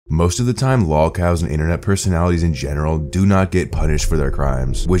Most of the time, lolcows and internet personalities in general do not get punished for their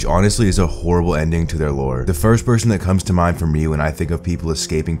crimes, which honestly is a horrible ending to their lore. The first person that comes to mind for me when I think of people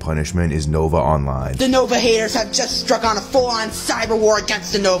escaping punishment is novaonline. The Nova haters have just struck on a full-on cyber war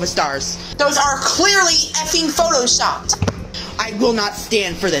against the Nova stars. Those are clearly effing photoshopped. I will not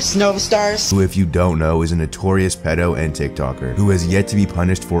stand for this, Nova stars. Who, if you don't know, is a notorious pedo and TikToker who has yet to be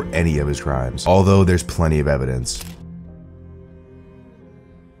punished for any of his crimes, although there's plenty of evidence.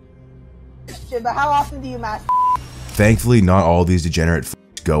 But how often do you mask? Thankfully, not all these degenerate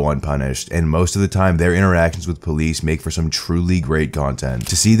go unpunished, and most of the time their interactions with police make for some truly great content.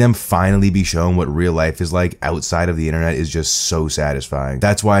 To see them finally be shown what real life is like outside of the internet is just so satisfying.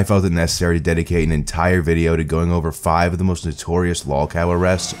 That's why I felt it necessary to dedicate an entire video to going over 5 of the most notorious lolcow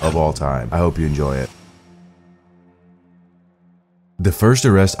arrests of all time. I hope you enjoy it. The first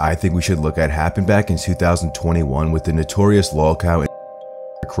arrest I think we should look at happened back in 2021 with the notorious lolcow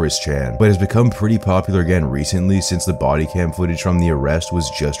Chris Chan, but has become pretty popular again recently since the body cam footage from the arrest was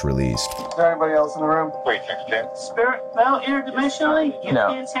just released. Is there anybody else in the room? Wait, check. Spirit, well, interdimensionally, you No.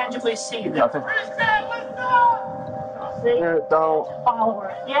 can't tangibly see them. Nothing. Spirit, don't.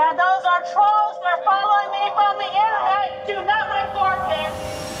 Followers. Yeah, those are trolls. They're following me from the internet. Do not report them.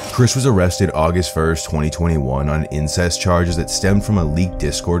 Chris was arrested August 1st, 2021 on incest charges that stemmed from a leaked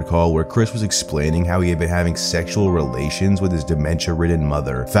Discord call where Chris was explaining how he had been having sexual relations with his dementia-ridden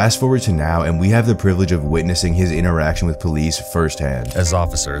mother. Fast forward to now, and we have the privilege of witnessing his interaction with police firsthand. As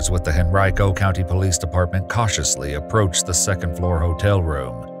officers with the Henrico County Police Department cautiously approach the second-floor hotel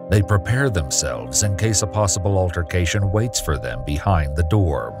room, they prepare themselves in case a possible altercation waits for them behind the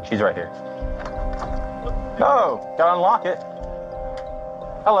door. She's right here. No, gotta unlock it.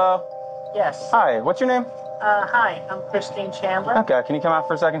 Hello. Yes. Hi, what's your name? Hi, I'm Christine Chandler. Okay, can you come out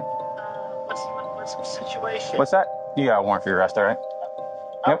for a second? What's the situation? What's that? You got a warrant for your arrest, all right?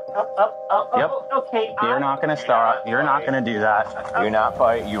 Yep. Yep. Okay. You're not gonna start. You're not gonna do that. Do not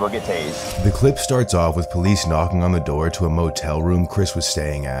fight. You will get tased. The clip starts off with police knocking on the door to a motel room Chris was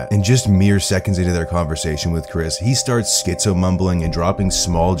staying at. And just mere seconds into their conversation with Chris, he starts schizo mumbling and dropping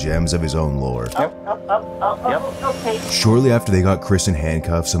small gems of his own lore. Yep. Okay. Shortly after they got Chris in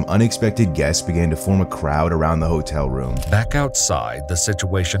handcuffs, some unexpected guests began to form a crowd around the hotel room. Back outside, the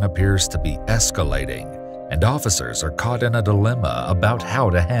situation appears to be escalating, and officers are caught in a dilemma about how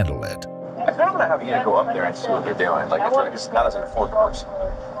to handle it. I kind of want to have you to go up there and see what they're doing. Like, it's not as an enforced person.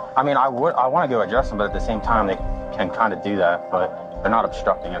 I mean, I want to go address them, but at the same time, they can kind of do that, but they're not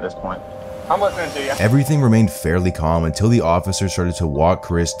obstructing at this point. I'm listening to you. Everything remained fairly calm until the officers started to walk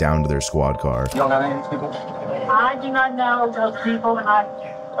Chris down to their squad car. You don't know any of these people? I do not know those people, and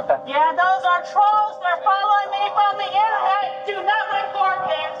Okay. yeah, those are trolls. They're following me from the internet. Do not report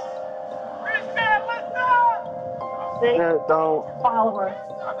this. Spirit, don't. Followers.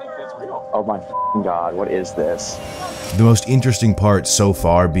 I think it's real. Oh my God, what is this? The most interesting part so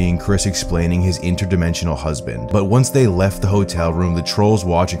far being Chris explaining his interdimensional husband. But once they left the hotel room, the trolls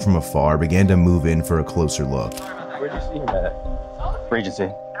watching from afar began to move in for a closer look. Where'd you see him at?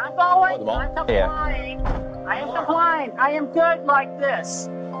 Regency. I'm going. I'm complying. Yeah. I am complying. I am good like this.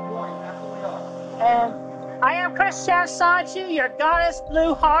 And I am Chris Chan Sanchu, your goddess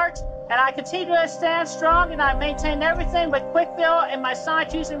blue heart. And I continue to stand strong, and I maintain everything with Quickbill and my side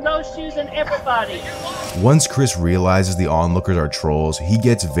shoes and rose shoes and everybody. Once Chris realizes the onlookers are trolls, he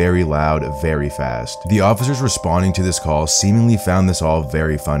gets very loud very fast. The officers responding to this call seemingly found this all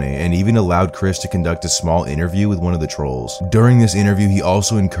very funny and even allowed Chris to conduct a small interview with one of the trolls. During this interview, he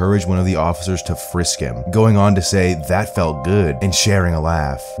also encouraged one of the officers to frisk him, going on to say that felt good and sharing a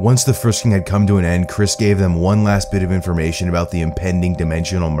laugh. Once the frisking had come to an end, Chris gave them one last bit of information about the impending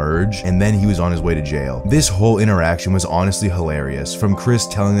dimensional merge, and then he was on his way to jail. This whole interaction was honestly hilarious, from Chris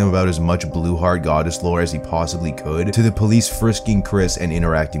telling them about as much blue heart goddess lore as he possibly could, to the police frisking Chris and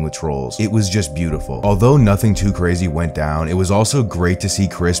interacting with trolls. It was just beautiful. Although nothing too crazy went down, it was also great to see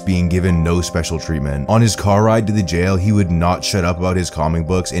Chris being given no special treatment. On his car ride to the jail, he would not shut up about his comic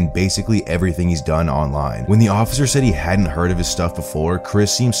books and basically everything he's done online. When the officer said he hadn't heard of his stuff before,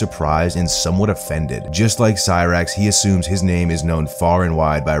 Chris seemed surprised and somewhat offended. Just like Cyrax, he assumes his name is known far and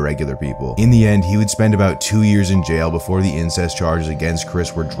wide by regular people. In the end, he would spend about 2 years in jail before the incest charges against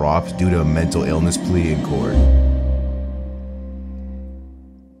Chris were dropped due to a mental illness plea in court.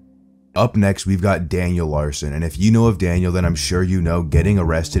 Up next, we've got Daniel Larson, and if you know of Daniel, then I'm sure you know getting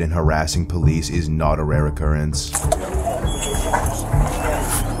arrested and harassing police is not a rare occurrence.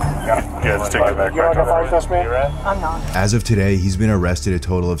 Yeah, just take it back. You want to fight this, man? I'm not. As of today, he's been arrested a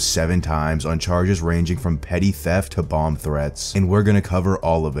total of 7 times on charges ranging from petty theft to bomb threats, and we're gonna cover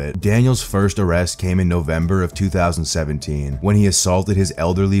all of it. Daniel's first arrest came in November of 2017 when he assaulted his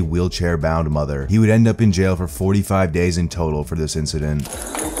elderly wheelchair-bound mother. He would end up in jail for 45 days in total for this incident.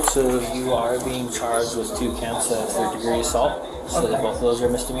 So you are being charged with 2 counts of third-degree assault. So that both of those are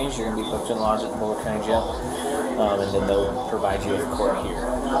misdemeanors. You're going to be booked and lodged at the Boglim County Jail, and then they'll provide you with court here.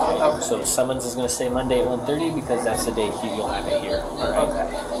 Okay. So the summons is going to say Monday at 1:30 because that's the day you'll have it here.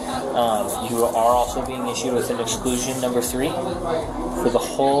 Right? You are also being issued with an exclusion number 3 for the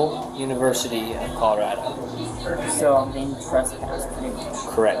whole University of Colorado. So I'm being trespassed, pretty much.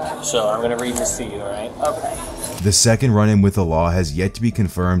 Correct. So I'm going to read this to you, alright? Okay. The second run-in with the law has yet to be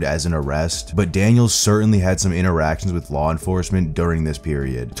confirmed as an arrest, but Daniel certainly had some interactions with law enforcement during this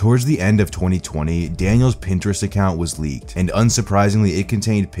period. Towards the end of 2020, Daniel's Pinterest account was leaked, and unsurprisingly it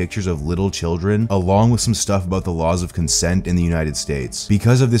contained pictures of little children, along with some stuff about the laws of consent in the United States.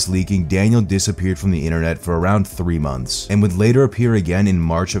 Because of this leaking, Daniel disappeared from the internet for around 3 months, and would later appear again in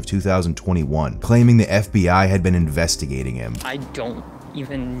March of 2021, claiming the FBI had been investigating him. I don't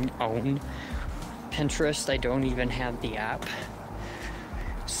even own Pinterest. I don't even have the app.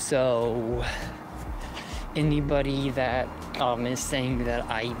 So anybody that is saying that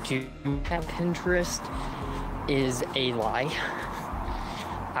I do have Pinterest is a lie.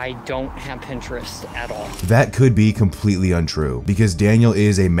 I don't have Pinterest at all. That could be completely untrue, because Daniel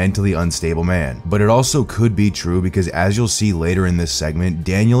is a mentally unstable man. But it also could be true because, as you'll see later in this segment,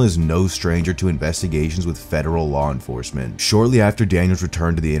 Daniel is no stranger to investigations with federal law enforcement. Shortly after Daniel's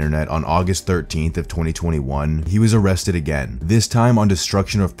return to the internet on August 13th of 2021, he was arrested again, this time on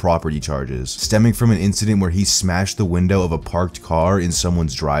destruction of property charges, stemming from an incident where he smashed the window of a parked car in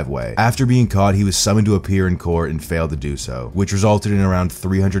someone's driveway. After being caught, he was summoned to appear in court and failed to do so, which resulted in around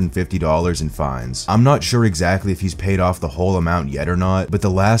 $350 in fines. I'm not sure exactly if he's paid off the whole amount yet or not, but the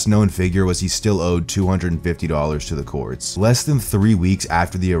last known figure was he still owed $250 to the courts. Less than 3 weeks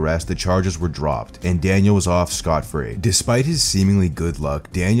after the arrest, the charges were dropped, and Daniel was off scot-free. Despite his seemingly good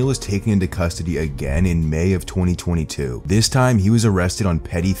luck, Daniel was taken into custody again in May of 2022. This time, he was arrested on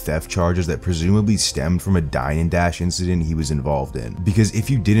petty theft charges that presumably stemmed from a dine and dash incident he was involved in. Because if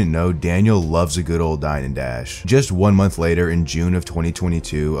you didn't know, Daniel loves a good old dine and dash. Just 1 month later, in June of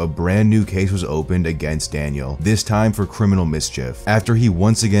 2022, a brand new case was opened against Daniel, this time for criminal mischief. After he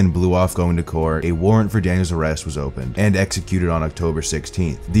once again blew off going to court, a warrant for Daniel's arrest was opened and executed on October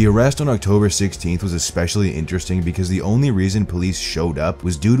 16th. The arrest on October 16th was especially interesting because the only reason police showed up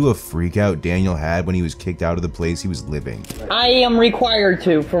was due to a freakout Daniel had when he was kicked out of the place he was living. I am required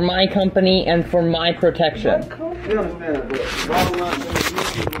to, for my company and for my protection.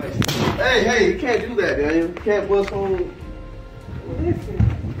 Hey, you can't do that, Daniel. You can't bust home. Listen,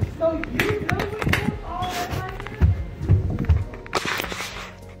 so you done with him all that like that?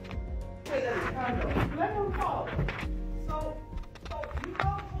 Say that in condo. Let him call. So you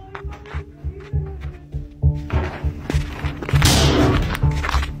call police?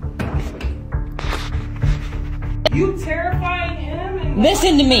 You terrifying him? And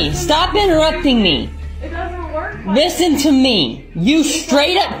Listen to me. Stop interrupting me. It doesn't work. Like listen to me. You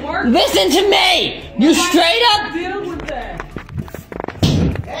straight up. Listen to me. You straight up. Deal with that.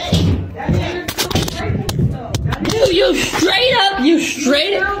 You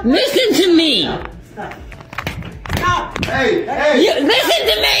straight up, listen to me. Stop. Hey. You, listen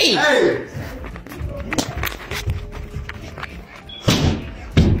to me. Hey.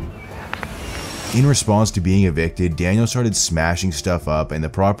 In response to being evicted, Daniel started smashing stuff up and the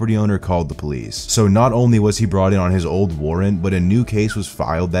property owner called the police. So not only was he brought in on his old warrant, but a new case was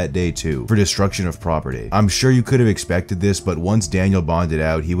filed that day too, for destruction of property. I'm sure you could have expected this, but once Daniel bonded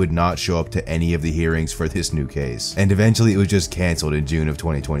out, he would not show up to any of the hearings for this new case. And eventually it was just canceled in June of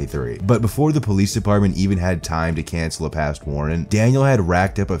 2023. But before the police department even had time to cancel a past warrant, Daniel had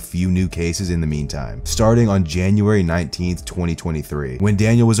racked up a few new cases in the meantime, starting on January 19th, 2023, when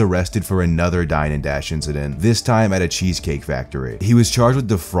Daniel was arrested for another dine and dash incident, this time at a cheesecake factory. He was charged with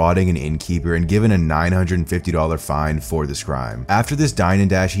defrauding an innkeeper and given a $950 fine for this crime. After this dine and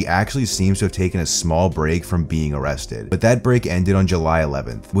dash, he actually seems to have taken a small break from being arrested, but that break ended on July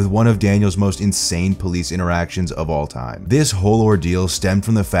 11th, with one of Daniel's most insane police interactions of all time. This whole ordeal stemmed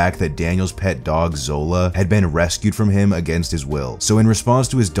from the fact that Daniel's pet dog Zola had been rescued from him against his will. So in response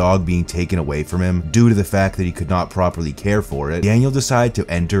to his dog being taken away from him, due to the fact that he could not properly care for it, Daniel decided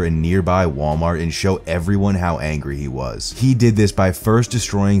to enter a nearby Walmart and show everyone how angry he was. He did this by first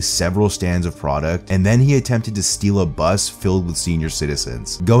destroying several stands of product, and then he attempted to steal a bus filled with senior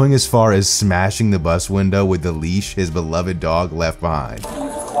citizens, going as far as smashing the bus window with the leash his beloved dog left behind.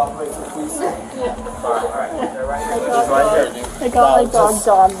 I got my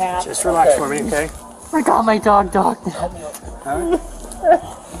dog nap. Just relax for me, okay? I got my dog nap. Alright.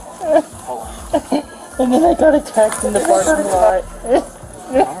 And then I got attacked in the parking lot.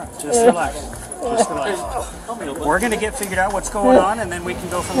 Alright, just relax. Just relax. We're gonna get figured out what's going on and then we can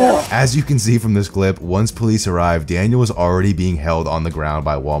go from there. As you can see from this clip, once police arrived, Daniel was already being held on the ground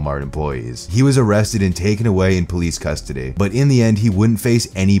by Walmart employees. He was arrested and taken away in police custody, but in the end, he wouldn't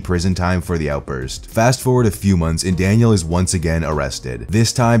face any prison time for the outburst. Fast forward a few months and Daniel is once again arrested,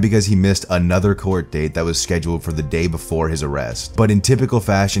 this time because he missed another court date that was scheduled for the day before his arrest. But in typical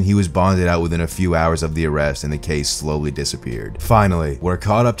fashion, he was bonded out within a few hours of the arrest and the case slowly disappeared. Finally, we're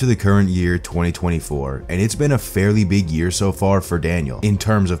caught up to the current year 2024, and it's been a fairly big year so far for Daniel in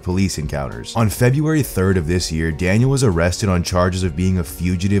terms of police encounters. On February 3rd of this year, Daniel was arrested on charges of being a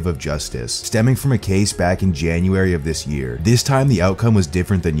fugitive of justice, stemming from a case back in January of this year. This time the outcome was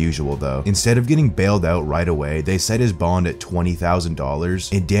different than usual though. Instead of getting bailed out right away, they set his bond at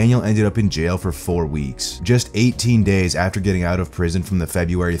 $20,000 and Daniel ended up in jail for 4 weeks. Just 18 days after getting out of prison from the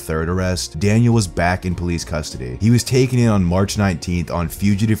February 3rd arrest, Daniel was back in police custody. He was taken in on March 19th on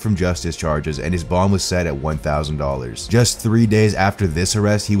fugitive from justice charges and his bond was set at $1,000. Just 3 days after this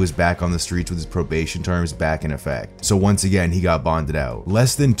arrest, he was back on the streets with his probation terms back in effect. So once again, he got bonded out.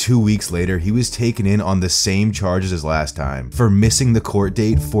 Less than 2 weeks later, he was taken in on the same charges as last time for missing the court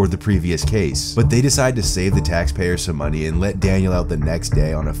date for the previous case. But they decided to save the taxpayers some money and let Daniel out the next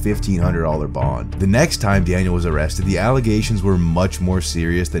day on a $1,500 bond. The next time Daniel was arrested, the allegations were much more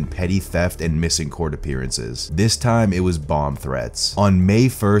serious than petty theft and missing court appearances. This time, it was bomb threats. On May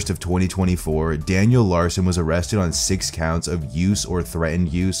 1st of 2024, Daniel Larson was arrested on 6 counts of use or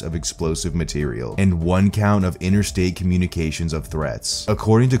threatened use of explosive material and 1 count of interstate communications of threats.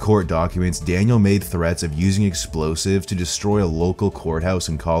 According to court documents, Daniel made threats of using explosives to destroy a local courthouse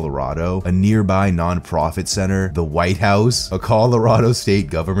in Colorado, a nearby nonprofit center, the White House, a Colorado state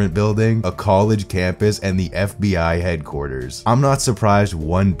government building, a college campus, and the FBI headquarters. I'm not surprised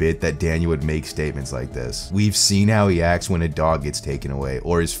one bit that Daniel would make statements like this. We've seen how he acts when a dog gets taken away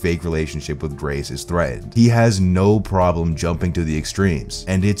or his fake relationship with Grace is threatened. He has no problem jumping to the extremes,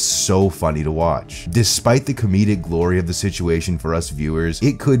 and it's so funny to watch. Despite the comedic glory of the situation for us viewers,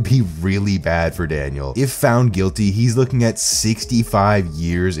 it could be really bad for Daniel. If found guilty, he's looking at 65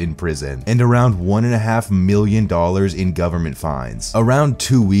 years in prison and around $1.5 million in government fines. Around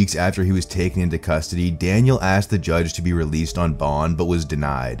 2 weeks after he was taken into custody, Daniel asked the judge to be released on bond but was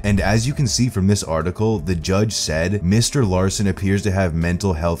denied. And as you can see from this article, the judge said Mr. Larson appears to have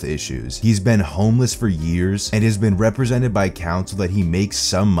mental health issues. He's been homeless for years and has been represented by counsel that he makes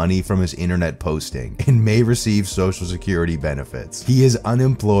some money from his internet posting and may receive social security benefits. He is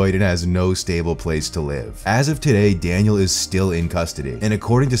unemployed and has no stable place to live. As of today, Daniel is still in custody, and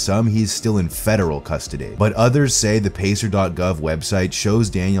according to some, he is still in federal custody. But others say the pacer.gov website shows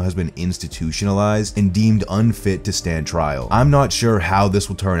Daniel has been institutionalized and deemed unfit to stand trial. I'm not sure how this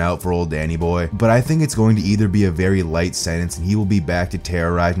will turn out for old Danny boy, but I think it's going to either be a very light sentence and he will be back to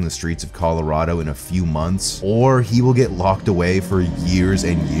terrorizing the streets of Colorado in a few months, or he will get locked away for years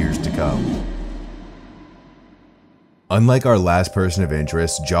and years to come. Unlike our last person of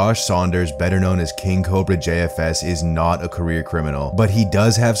interest, Josh Saunders, better known as KingCobraJFS, is not a career criminal, but he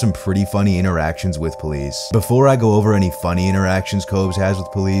does have some pretty funny interactions with police. Before I go over any funny interactions Cobes has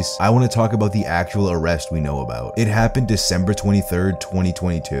with police, I want to talk about the actual arrest we know about. It happened December 23rd,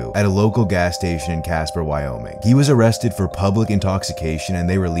 2022, at a local gas station in Casper, Wyoming. He was arrested for public intoxication and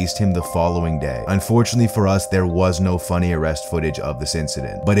they released him the following day. Unfortunately for us, there was no funny arrest footage of this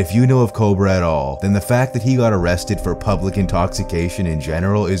incident, but if you know of Cobra at all, then the fact that he got arrested for public intoxication in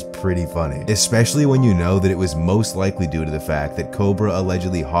general is pretty funny, especially when you know that it was most likely due to the fact that Cobra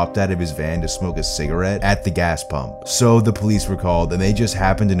allegedly hopped out of his van to smoke a cigarette at the gas pump. So the police were called and they just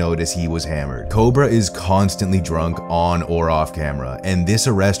happened to notice he was hammered. Cobra is constantly drunk on or off camera, and this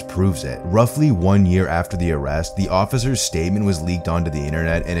arrest proves it. Roughly 1 year after the arrest, the officer's statement was leaked onto the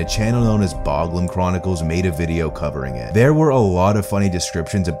internet and a channel known as Boglim Chronicles made a video covering it. There were a lot of funny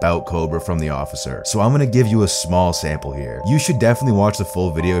descriptions about Cobra from the officer, so I'm gonna give you a small sample here. You should definitely watch the full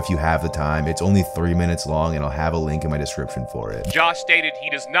video if you have the time. It's only 3 minutes long and I'll have a link in my description for it. Josh stated he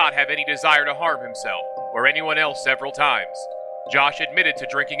does not have any desire to harm himself or anyone else several times. Josh admitted to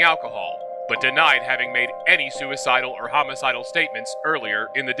drinking alcohol, but denied having made any suicidal or homicidal statements earlier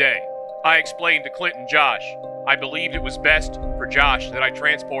in the day. I explained to Clint and Josh, I believed it was best for Josh that I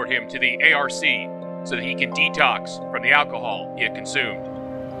transport him to the ARC so that he can detox from the alcohol he had consumed.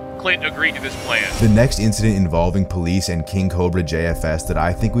 Clint agreed to this plan. The next incident involving police and KingCobraJFS that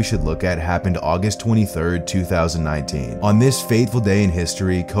I think we should look at happened August 23rd, 2019. On this fateful day in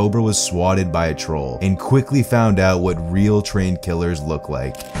history, Cobra was swatted by a troll and quickly found out what real trained killers look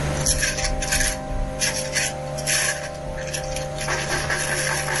like.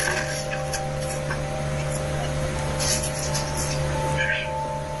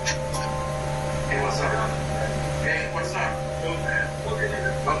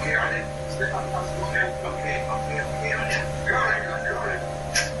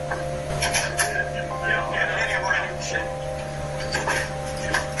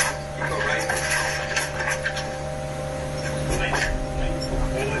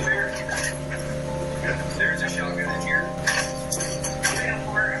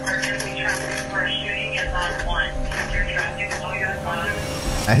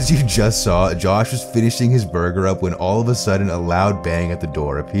 As you just saw, Josh was finishing his burger up when all of a sudden a loud bang at the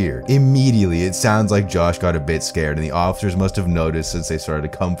door appeared. Immediately, it sounds like Josh got a bit scared and the officers must have noticed since they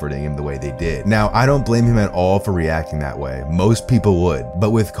started comforting him the way they did. Now, I don't blame him at all for reacting that way. Most people would.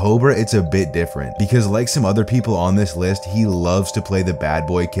 But with Cobra, it's a bit different because like some other people on this list, he loves to play the bad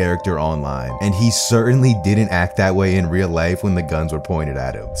boy character online. And he certainly didn't act that way in real life when the guns were pointed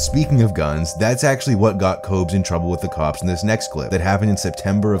at him. Speaking of guns, that's actually what got Cobes in trouble with the cops in this next clip that happened in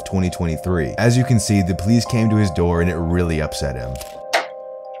September of 2023. As you can see, the police came to his door and it really upset him.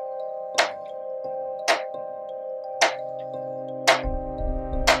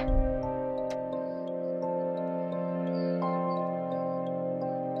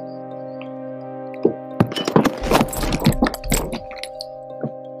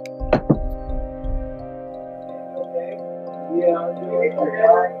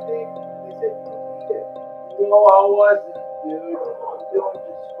 No, I wasn't, dude. I'm doing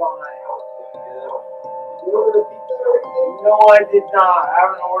just fine. No, I did not. I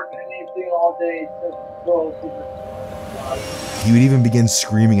haven't ordered anything all day except clothes. He would even begin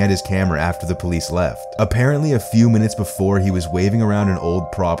screaming at his camera after the police left. Apparently, a few minutes before, he was waving around an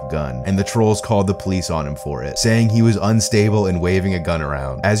old prop gun, and the trolls called the police on him for it, saying he was unstable and waving a gun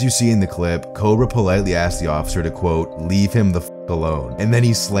around. As you see in the clip, Cobra politely asked the officer to, quote, "leave him the f*** alone," and then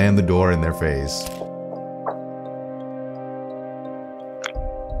he slammed the door in their face.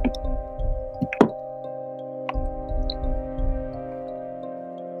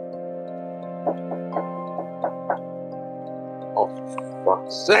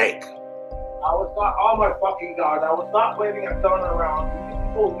 Sake! I was not, oh my fucking god, I was not waving a gun around. Can you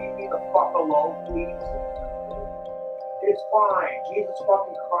people leave me the fuck alone, please? It's fine, Jesus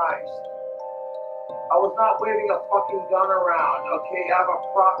fucking Christ. I was not waving a fucking gun around, okay? I have a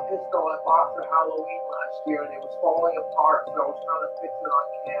prop pistol I bought for Halloween last year and it was falling apart, so I was trying to fix it on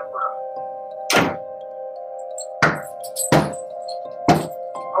camera.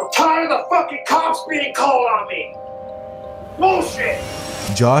 I'm tired of the fucking cops being called on me! Bullshit!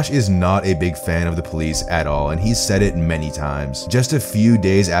 Josh is not a big fan of the police at all, and he's said it many times. Just a few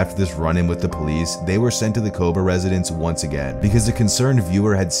days after this run-in with the police, they were sent to the Cobra residence once again because a concerned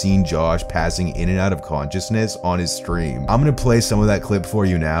viewer had seen Josh passing in and out of consciousness on his stream. I'm gonna play some of that clip for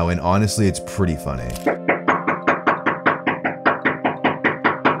you now, and honestly, it's pretty funny.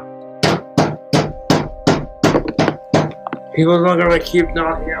 People's not gonna keep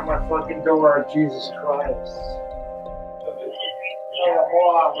knocking at my fucking door, Jesus Christ.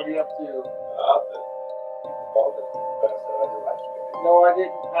 Hold on, what are you up to? No, I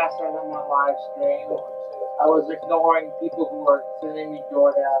didn't pass out on my live stream. I was ignoring people who are sending me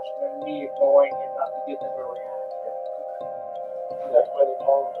DoorDash and me ignoring it not to give them a reaction.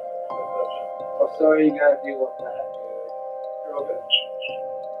 Oh, sorry you gotta deal with that, dude. You're okay.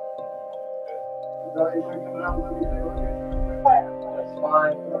 That's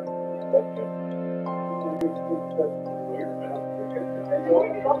fine.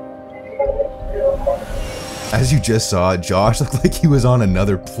 As you just saw, Josh looked like he was on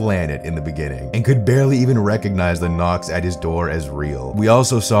another planet in the beginning and could barely even recognize the knocks at his door as real. We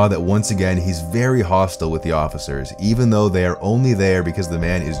also saw that once again he's very hostile with the officers, even though they are only there because the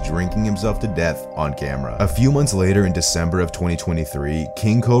man is drinking himself to death on camera. A few months later in December of 2023,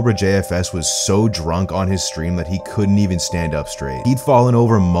 KingCobraJFS was so drunk on his stream that he couldn't even stand up straight. He'd fallen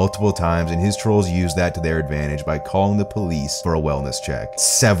over multiple times and his trolls used that to their advantage by calling the police for a wellness check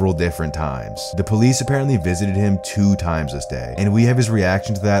several different times. The police apparently visited him 2 times this day, and we have his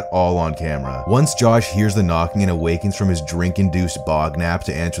reaction to that all on camera. Once Josh hears the knocking and awakens from his drink-induced bog nap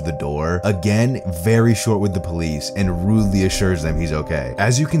to answer the door, again very short with the police and rudely assures them he's okay.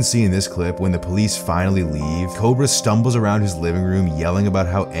 As you can see in this clip, when the police finally leave, Cobra stumbles around his living room yelling about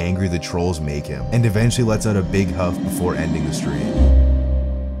how angry the trolls make him, and eventually lets out a big huff before ending the stream.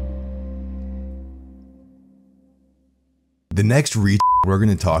 The next we're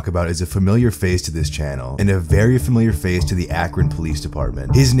going to talk about is a familiar face to this channel, and a very familiar face to the Akron Police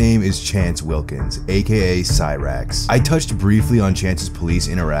Department. His name is Chance Wilkins, aka Cyrax. I touched briefly on Chance's police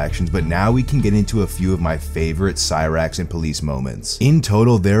interactions, but now we can get into a few of my favorite Cyrax and police moments. In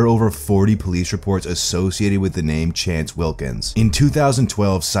total, there are over 40 police reports associated with the name Chance Wilkins. In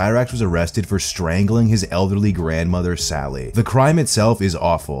 2012, Cyrax was arrested for strangling his elderly grandmother, Sally. The crime itself is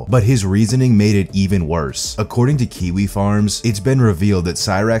awful, but his reasoning made it even worse. According to Kiwifarms, it's been revealed that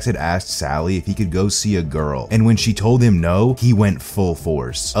Cyrax had asked Sally if he could go see a girl, and when she told him no, he went full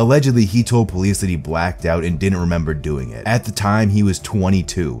force. Allegedly, he told police that he blacked out and didn't remember doing it. At the time, he was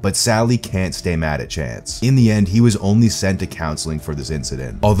 22, but Sally can't stay mad at Chance. In the end, he was only sent to counseling for this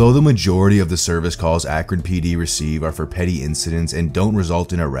incident. Although the majority of the service calls Akron PD receive are for petty incidents and don't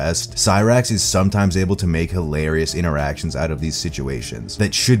result in arrest, Cyrax is sometimes able to make hilarious interactions out of these situations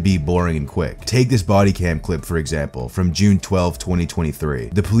that should be boring and quick. Take this body cam clip, for example, from June 12, 2023.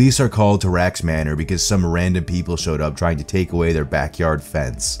 The police are called to Rax Manor because some random people showed up trying to take away their backyard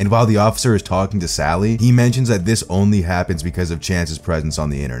fence. And while the officer is talking to Sally, he mentions that this only happens because of Chance's presence on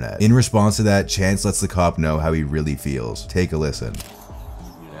the internet. In response to that, Chance lets the cop know how he really feels. Take a listen.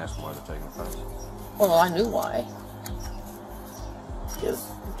 You didn't ask why they're taking offense. Well, I knew why.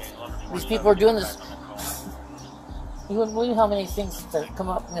 Because these people are doing this. You wouldn't believe how many things that come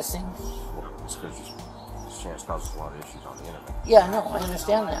up missing. It's because Chance causes a lot of issues on the internet. Yeah, I know. I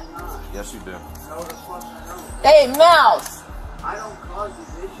understand that. Yes, you do. Hey, Mouse! I don't cause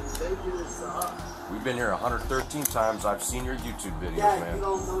these issues. They do this to us. We've been here 113 times. I've seen your YouTube videos, Yeah, man. you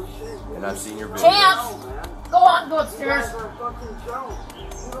don't know shit, man. And I've seen your videos. Chance! Go on, go upstairs. You guys are a fucking joke.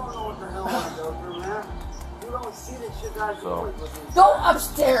 You don't know what the hell I go through, man. You don't see the shit that I do with me. Go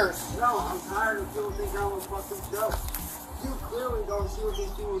upstairs. No, I'm tired of people thinking I'm a fucking joke. You clearly don't see what these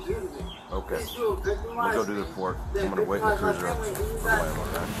people do to me. Okay. These people victimize We'll go do the report. I'm gonna wait in the cruiser up for the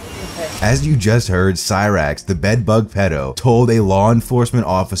landlord. As you just heard, Cyrax, the bedbug pedo, told a law enforcement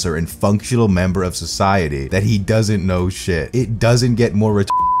officer and functional member of society that he doesn't know shit. It doesn't get more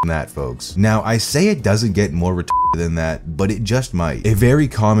retarded than that, folks. Now, I say it doesn't get more retarded than that, but it just might. A very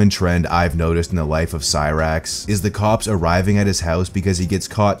common trend I've noticed in the life of Cyrax is the cops arriving at his house because he gets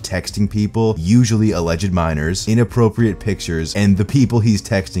caught texting people, usually alleged minors, inappropriate pictures, and the people he's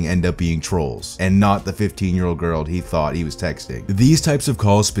texting end up being trolls, and not the 15-year-old girl he thought he was texting. These types of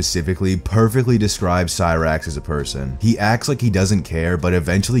calls specifically perfectly describe Cyrax as a person. He acts like he doesn't care, but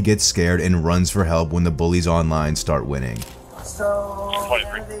eventually gets scared and runs for help when the bullies online start winning. So,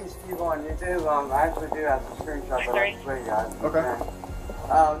 none of these people on YouTube, I actually do have some screenshots of it for you guys. Okay.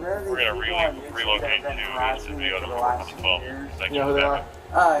 We're gonna relocate to the other 12. You know who they are?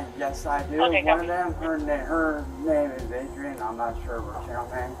 Yes, I do. Okay, one of them, her name is Adrian. I'm not sure of her channel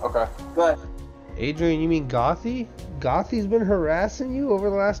name. Okay. But Adrian, you mean Gothy? Gothy's been harassing you over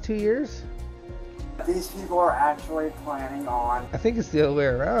the last 2 years? these people are actually planning on. I think it's the other way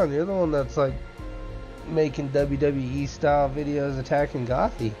around. You're the one that's like making WWE style videos attacking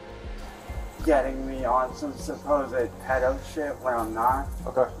Gothy. Getting me on some supposed pedo shit when I'm not.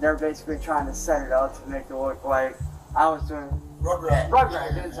 Okay. They're basically trying to set it up to make it look like I was doing Rugrat,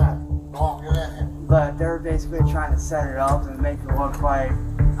 good time. But they're basically trying to set it up and make it look like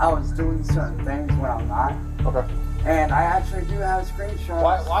I was doing certain things when I'm not. Okay. And I actually do have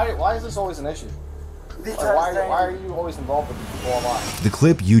screenshots. Why is this always an issue? Because why are you always involved with the people online? The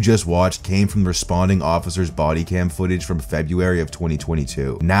clip you just watched came from the responding officer's body cam footage from February of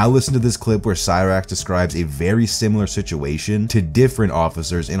 2022. Now listen to this clip where Cyrax describes a very similar situation to different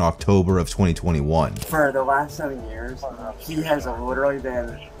officers in October of 2021. For the last 7 years, he has literally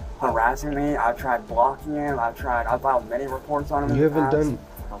been harassing me. I've tried blocking him. I've filed many reports on him. You haven't done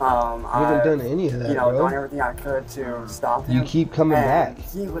any of that, you know, bro. done everything I could to stop him. You keep coming back.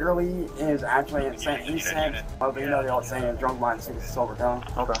 He literally is actually insane. He said, well, you know the old saying, drunk mind sees a sober tongue.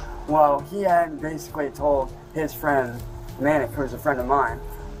 Okay. Well, he had basically told his friend, Manic, who's a friend of mine,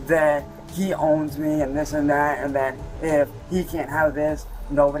 that he owns me and this and that if he can't have this,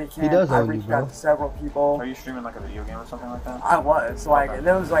 nobody can. He does I own you, reached bro. out to several people. Are you streaming like a video game or something like that? I was. Like,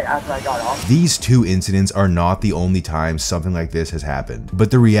 that was like after I got off. These two incidents are not the only times something like this has happened,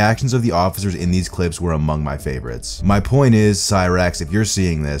 but the reactions of the officers in these clips were among my favorites. My point is, Cyrax, if you're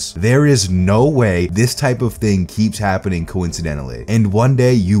seeing this, there is no way this type of thing keeps happening coincidentally, and one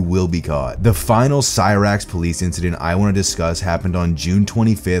day you will be caught. The final Cyrax police incident I want to discuss happened on June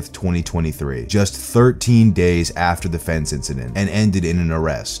 25th, 2023, just 13 days after the fence incident, and ended in an arrest.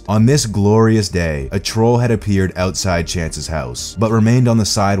 On this glorious day, a troll had appeared outside Chance's house, but remained on the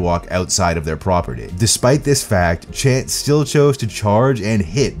sidewalk outside of their property. Despite this fact, Chance still chose to charge and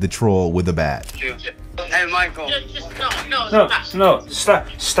hit the troll with a bat. Hey, Michael. No,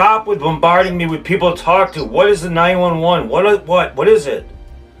 stop with bombarding me with people to talk to. What is the 911? What is it?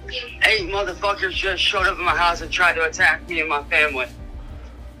 8 motherfuckers just showed up at my house and tried to attack me and my family.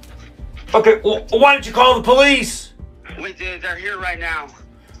 Okay, well, why didn't you call the police? We did. They're here right now.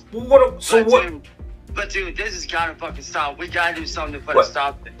 What? So what? Dude, but dude, this has gotta fucking stop. We gotta do something to fucking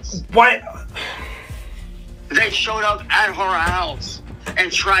stop this. Why? They showed up at her house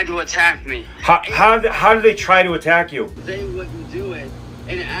and tried to attack me. How did they try to attack you? They wouldn't do it.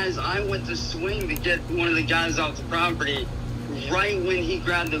 And as I went to swing to get one of the guys off the property, right when he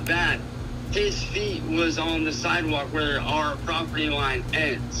grabbed the bat, his feet was on the sidewalk where our property line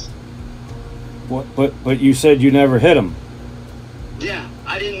ends. What? But you said you never hit him. Yeah,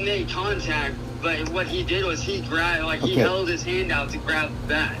 I didn't make contact, but what he did was he grabbed, like he held his hand out to grab the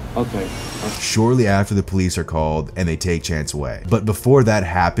bat. Okay. Shortly after, the police are called and they take Chance away. But before that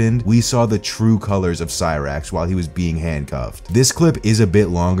happened, we saw the true colors of Cyrax while he was being handcuffed. This clip is a bit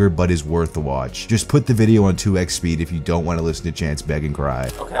longer, but is worth the watch. Just put the video on 2x speed if you don't want to listen to Chance beg and cry.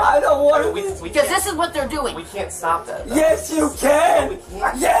 Okay. I don't want to. Because this is what they're doing. We can't stop that. Yes, you can.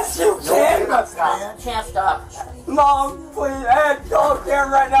 Yes, you can. Can't stop. Mom, please, Ed, call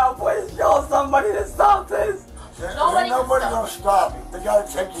Karen right now. Please call somebody to stop this. Nobody's gonna stop you. They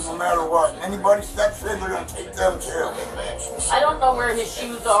gotta take you no matter what. Anybody steps in, they're gonna take them too. I don't know where his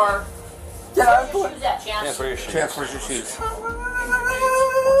shoes are. Yeah, where's your shoes at, Chance? Chance, where's your shoes? Chance, where's your shoes?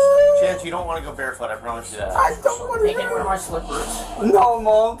 Chance, you don't want to go barefoot, I promise you that. I don't want to. They can wear my slippers. No,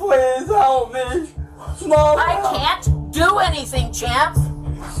 Mom, please help me. Mom, I can't do anything, Chance.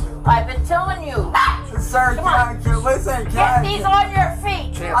 I've been telling you. Sir, listen, get these on your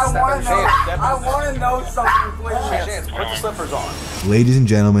feet. I want to know something, please. Chance, put the slippers on. Ladies and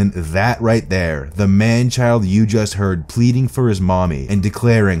gentlemen, that right there, the man-child you just heard pleading for his mommy and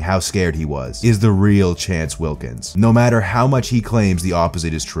declaring how scared he was, is the real Chance Wilkins. No matter how much he claims the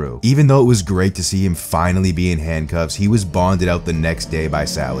opposite is true. Even though it was great to see him finally be in handcuffs, he was bonded out the next day by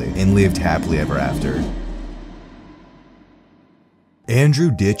Sally and lived happily ever after.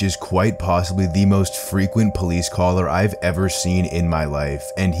 Andrew Ditch is quite possibly the most frequent police caller I've ever seen in my life,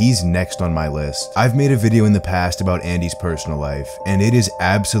 and he's next on my list. I've made a video in the past about Andy's personal life, and it is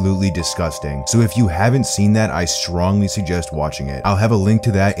absolutely disgusting. So if you haven't seen that, I strongly suggest watching it. I'll have a link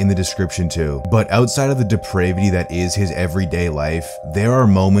to that in the description too. But outside of the depravity that is his everyday life, there are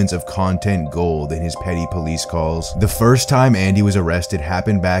moments of content gold in his petty police calls. The first time Andy was arrested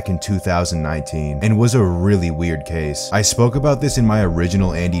happened back in 2019, and was a really weird case. I spoke about this in my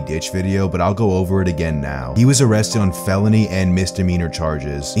original Andy Ditch video, but I'll go over it again now. He was arrested on felony and misdemeanor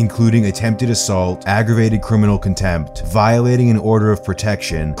charges, including attempted assault, aggravated criminal contempt, violating an order of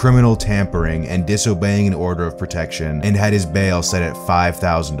protection, criminal tampering, and disobeying an order of protection, and had his bail set at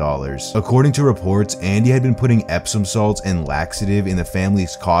 $5,000. According to reports, Andy had been putting Epsom salts and laxative in the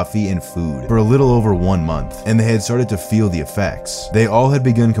family's coffee and food for a little over 1 month, and they had started to feel the effects. They all had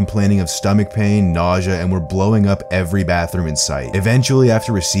begun complaining of stomach pain, nausea, and were blowing up every bathroom in sight. Eventually,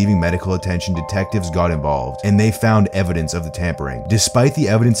 after receiving medical attention, detectives got involved, and they found evidence of the tampering. Despite the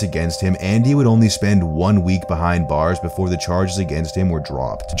evidence against him, Andy would only spend 1 week behind bars before the charges against him were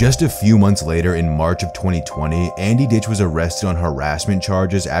dropped. Just a few months later, in March of 2020, Andy Ditch was arrested on harassment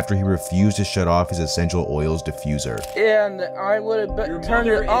charges after he refused to shut off his essential oils diffuser. And I would have turned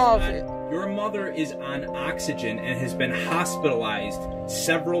it off. Your mother is on oxygen and has been hospitalized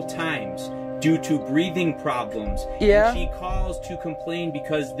several times due to breathing problems. Yeah. And she calls to complain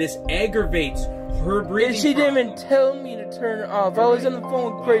because this aggravates her breathing And she didn't even problems. tell me to turn it off. I was on the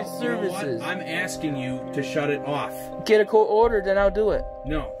phone with Great Services. You know what? I'm asking you to shut it off. Get a court order, then I'll do it.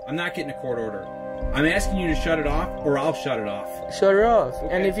 No, I'm not getting a court order. I'm asking you to shut it off, or I'll shut it off. Shut it off.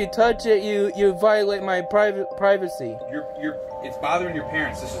 Okay. And if you touch it, you violate my privacy. It's bothering your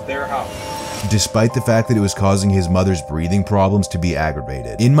parents. This is their house. Despite the fact that it was causing his mother's breathing problems to be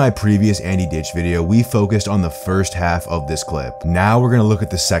aggravated. In my previous Andy Ditch video, we focused on the first half of this clip. Now we're gonna look at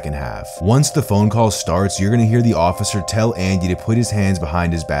the second half. Once the phone call starts, you're gonna hear the officer tell Andy to put his hands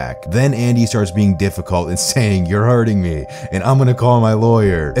behind his back. Then Andy starts being difficult and saying, "You're hurting me, and I'm gonna call my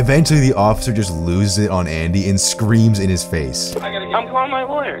lawyer." Eventually, the officer just loses it on Andy and screams in his face. I'm calling my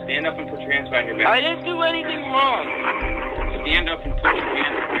lawyer. Stand up and put your hands behind your back. I didn't do anything wrong. Stand up and put your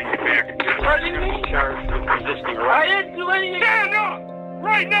hands behind your back. And you're Hurting me? charged with resisting I arrest. didn't do anything. Stand up!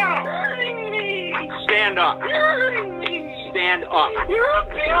 Right now! Hurting me. Stand up. Hurting me. stand up. You're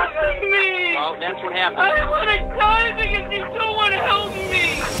abusing me! Well, that's what happened. I want to die because you don't want to help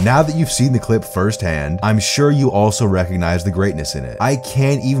me! Now that you've seen the clip firsthand, I'm sure you also recognize the greatness in it. I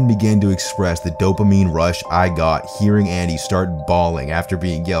can't even begin to express the dopamine rush I got hearing Andy start bawling after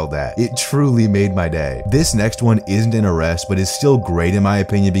being yelled at. It truly made my day. This next one isn't an arrest, but is still great in my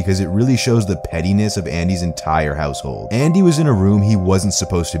opinion because it really shows the pettiness of Andy's entire household. Andy was in a room he wasn't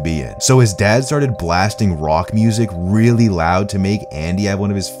supposed to be in, so his dad started blasting rock music really loud to make Andy have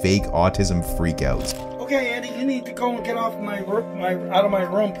one of his fake autism freakouts. Okay, Andy, you need to go and get off out of my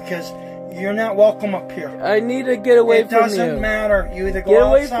room because you're not welcome up here. I need to get away from you. It doesn't matter. You either go get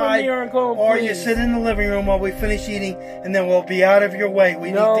away outside from me or I'm going, or please. you sit in the living room while we finish eating, and then we'll be out of your way.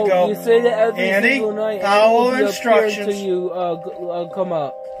 We need to go. You say that every Andy, single night. follow instructions. Until you come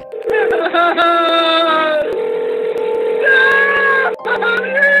up.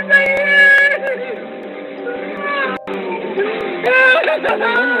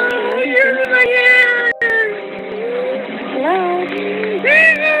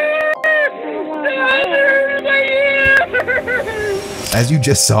 As you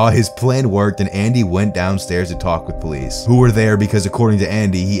just saw, his plan worked and Andy went downstairs to talk with police, who were there because according to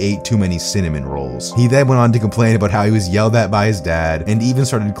Andy, he ate too many cinnamon rolls. He then went on to complain about how he was yelled at by his dad and even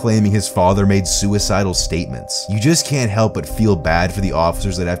started claiming his father made suicidal statements. You just can't help but feel bad for the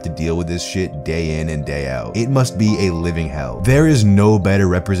officers that have to deal with this shit day in and day out. It must be a living hell. There is no better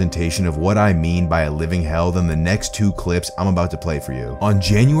representation of what I mean by a living hell than the next two clips I'm about to play for you. On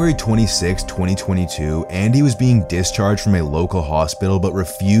January 26, 2022, Andy was being discharged from a local hospital but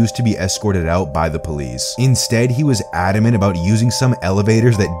refused to be escorted out by the police. Instead, he was adamant about using some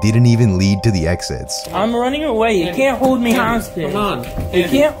elevators that didn't even lead to the exits. I'm running away. You can't hold me hostage. Come on. You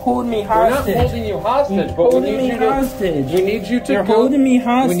can't hold me hostage. We're not holding you hostage, but we need you to You're holding me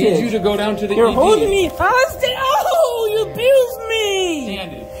hostage. We need you to go down to the You're ED. holding me hostage. Oh, you abuse me.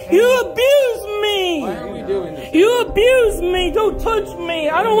 Andy. You abuse me. Why are we doing this? You abuse me. Don't touch me.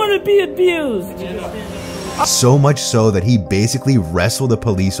 I don't want to be abused. So much so that he basically wrestled a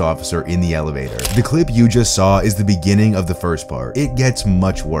police officer in the elevator. The clip you just saw is the beginning of the first part. It gets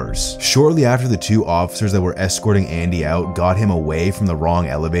much worse. Shortly after the two officers that were escorting Andy out got him away from the wrong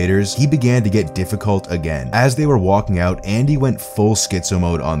elevators, he began to get difficult again. As they were walking out, Andy went full schizo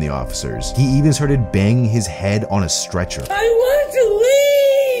mode on the officers. He even started banging his head on a stretcher. I want to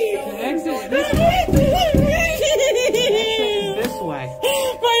leave. Exit this way.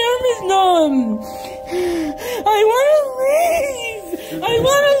 My arm is numb. I want to leave! I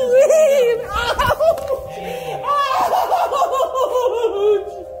want to leave!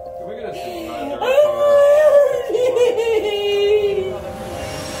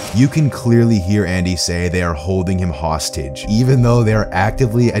 You can clearly hear Andy say they are holding him hostage, even though they are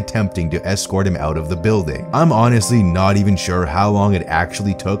actively attempting to escort him out of the building. I'm honestly not even sure how long it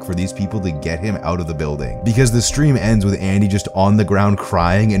actually took for these people to get him out of the building, because the stream ends with Andy just on the ground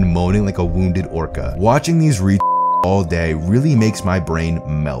crying and moaning like a wounded orca. Watching these all day really makes my brain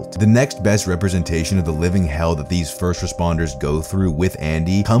melt. The next best representation of the living hell that these first responders go through with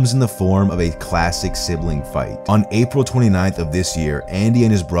Andy comes in the form of a classic sibling fight. On April 29th of this year, Andy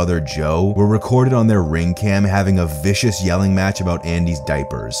and his brother Joe were recorded on their ring cam having a vicious yelling match about Andy's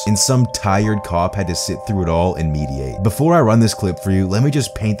diapers, and some tired cop had to sit through it all and mediate. Before I run this clip for you, let me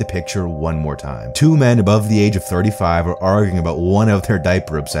just paint the picture one more time. Two men above the age of 35 are arguing about one of their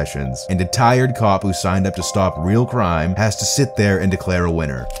diaper obsessions, and a tired cop who signed up to stop real crime has to sit there and declare a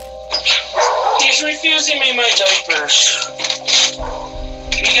winner. He's refusing me my diapers.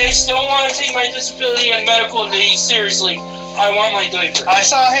 You guys don't want to take my disability and medical needs seriously. I want my diapers. I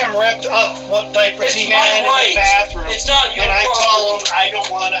saw him ripped up what diapers he had in the bathroom. It's not your and problem. I told him I don't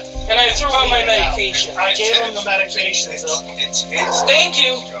want to. And I threw out my medication. I gave him the medication. So. Thank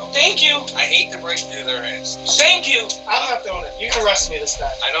you. Thank you. I hate to break through their hands. Thank you. I'm not doing it. You can arrest me this time.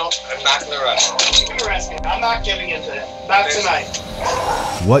 I'm not going to arrest you. You can arrest me. I'm not giving in to it. Not tonight.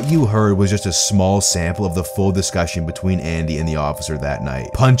 What you heard was just a small sample of the full discussion between Andy and the officer that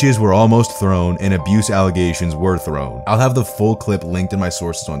night. Punches were almost thrown and abuse allegations were thrown. I'll have the full clip linked in my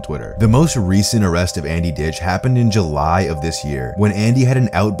sources on Twitter. The most recent arrest of Andy Ditch happened in July of this year, when Andy had an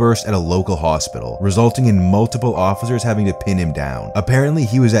outburst at a local hospital, resulting in multiple officers having to pin him down. Apparently,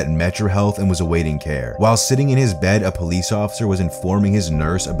 he was at Metro Health and was awaiting care. While sitting in his bed, a police officer was informing his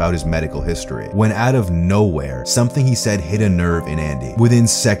nurse about his medical history, when out of nowhere, something he said hit a nerve in Andy. Within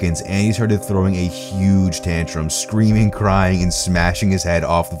seconds, Andy started throwing a huge tantrum, screaming, crying, and smashing his head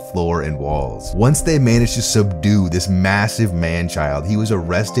off the floor and walls. Once they managed to subdue this massive man-child, he was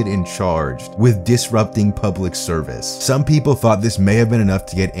arrested and charged with disrupting public service. Some people thought this may have been enough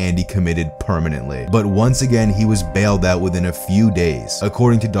to get Andy committed permanently, but once again, he was bailed out within a few days,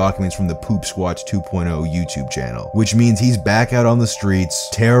 according to documents from the Poop Squatch 2.0 YouTube channel, which means he's back out on the streets,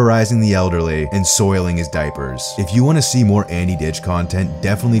 terrorizing the elderly, and soiling his diapers. If you want to see more Andy Ditch content,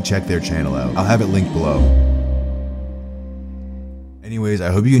 definitely check their channel out. I'll have it linked below. Anyways,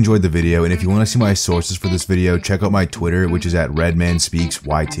 I hope you enjoyed the video, and if you want to see my sources for this video, check out my Twitter, which is at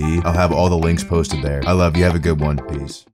redmanspeaksyt. I'll have all the links posted there. I love you. Have a good one. Peace.